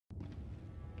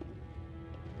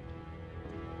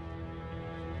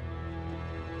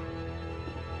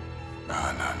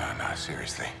No,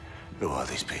 seriously. Who are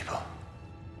these people?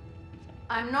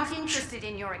 I'm not interested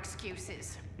in your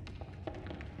excuses.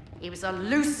 He was a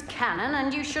loose cannon,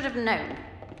 and you should have known.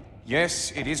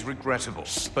 Yes, it is regrettable,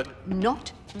 but...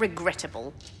 Not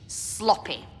regrettable.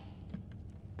 Sloppy.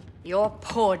 Your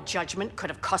poor judgment could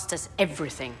have cost us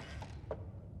everything.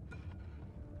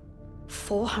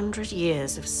 400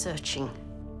 years of searching.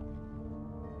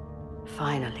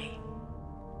 Finally,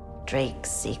 Drake's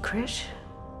secret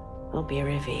will be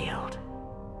revealed.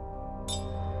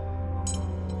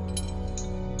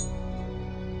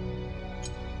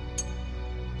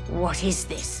 What is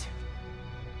this?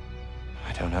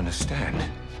 I don't understand.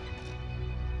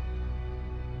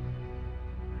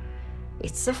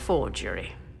 It's a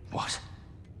forgery. What?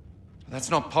 That's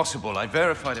not possible. I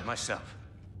verified it myself.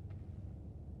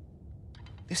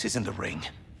 This isn't the ring.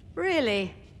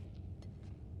 Really?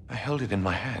 I held it in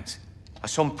my hands. I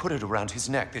saw him put it around his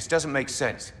neck. This doesn't make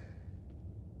sense.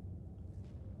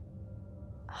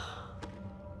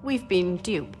 We've been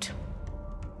duped.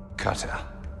 Cutter.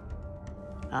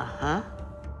 Uh-huh.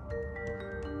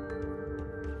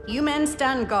 You men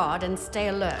stand guard and stay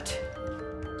alert.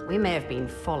 We may have been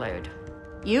followed.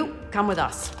 You, come with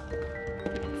us.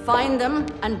 Find them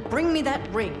and bring me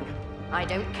that ring. I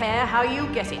don't care how you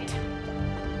get it.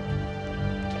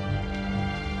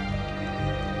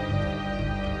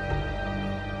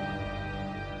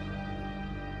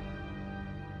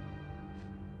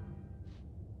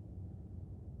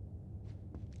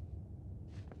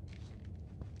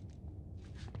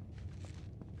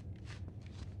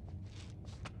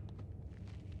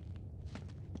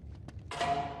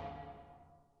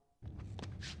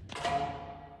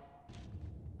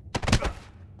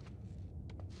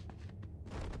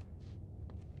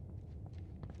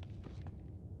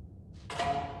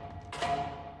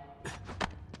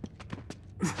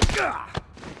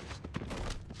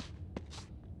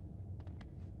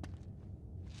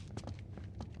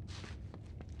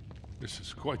 This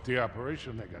is quite the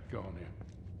operation they got going here.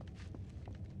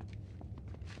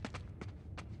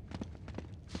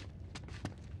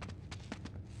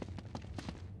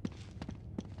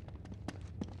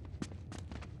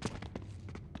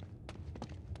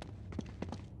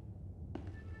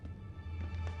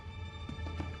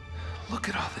 Look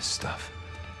at all this stuff.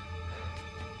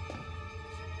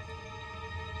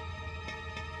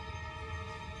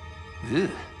 Ugh.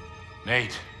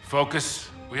 Nate, focus.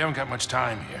 We haven't got much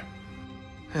time here.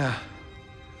 Yeah.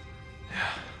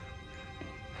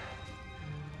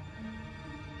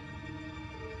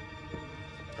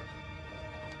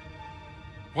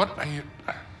 What are you...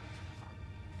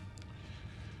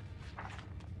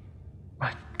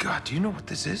 My God, do you know what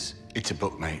this is? It's a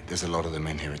book, mate. There's a lot of them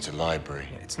in here. It's a library.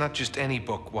 It's not just any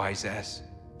book, wise ass.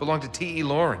 Belonged to T.E.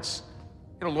 Lawrence.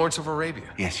 You know, Lawrence of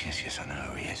Arabia. Yes, I know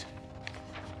who he is.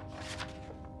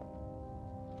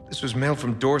 This was mailed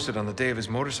from Dorset on the day of his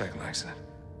motorcycle accident.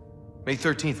 May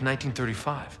 13th,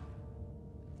 1935.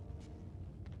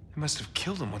 They must have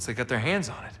killed him once they got their hands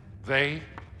on it. They?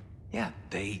 Yeah,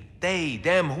 they,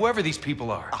 them, whoever these people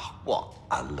are. Oh, what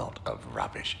a lot of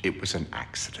rubbish. It was an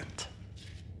accident.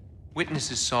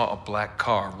 Witnesses saw a black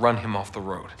car run him off the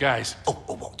road. Guys. Oh,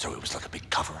 what? So it was like a big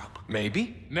cover-up?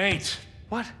 Maybe? Nate!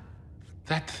 What?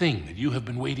 That thing that you have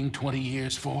been waiting 20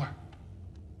 years for?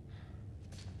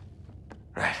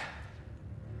 Right.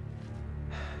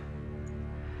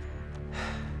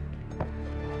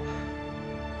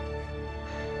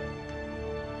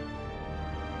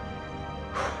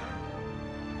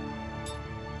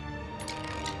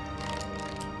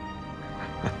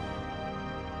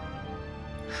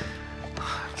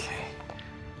 Okay.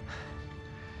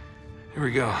 Here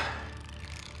we go.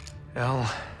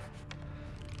 L-O-H-D-N.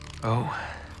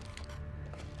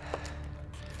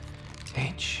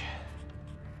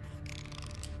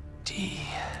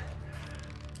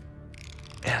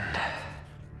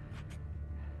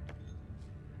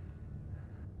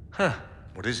 Huh.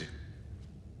 What is it?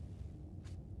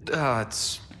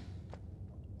 It's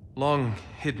long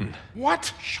hidden.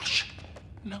 What? Shush.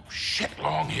 No shit,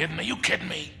 long hidden. Are you kidding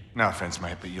me? No offense,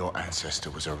 mate, but your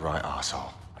ancestor was a right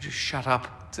arsehole. Just shut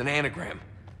up. It's an anagram.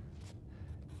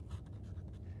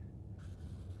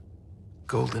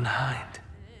 Golden Hind.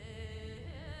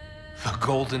 The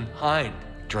Golden Hind.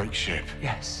 Drake's ship.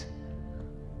 Yes.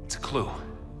 It's a clue.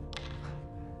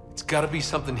 It's gotta be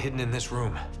something hidden in this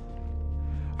room.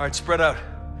 All right, spread out.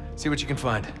 See what you can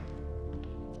find.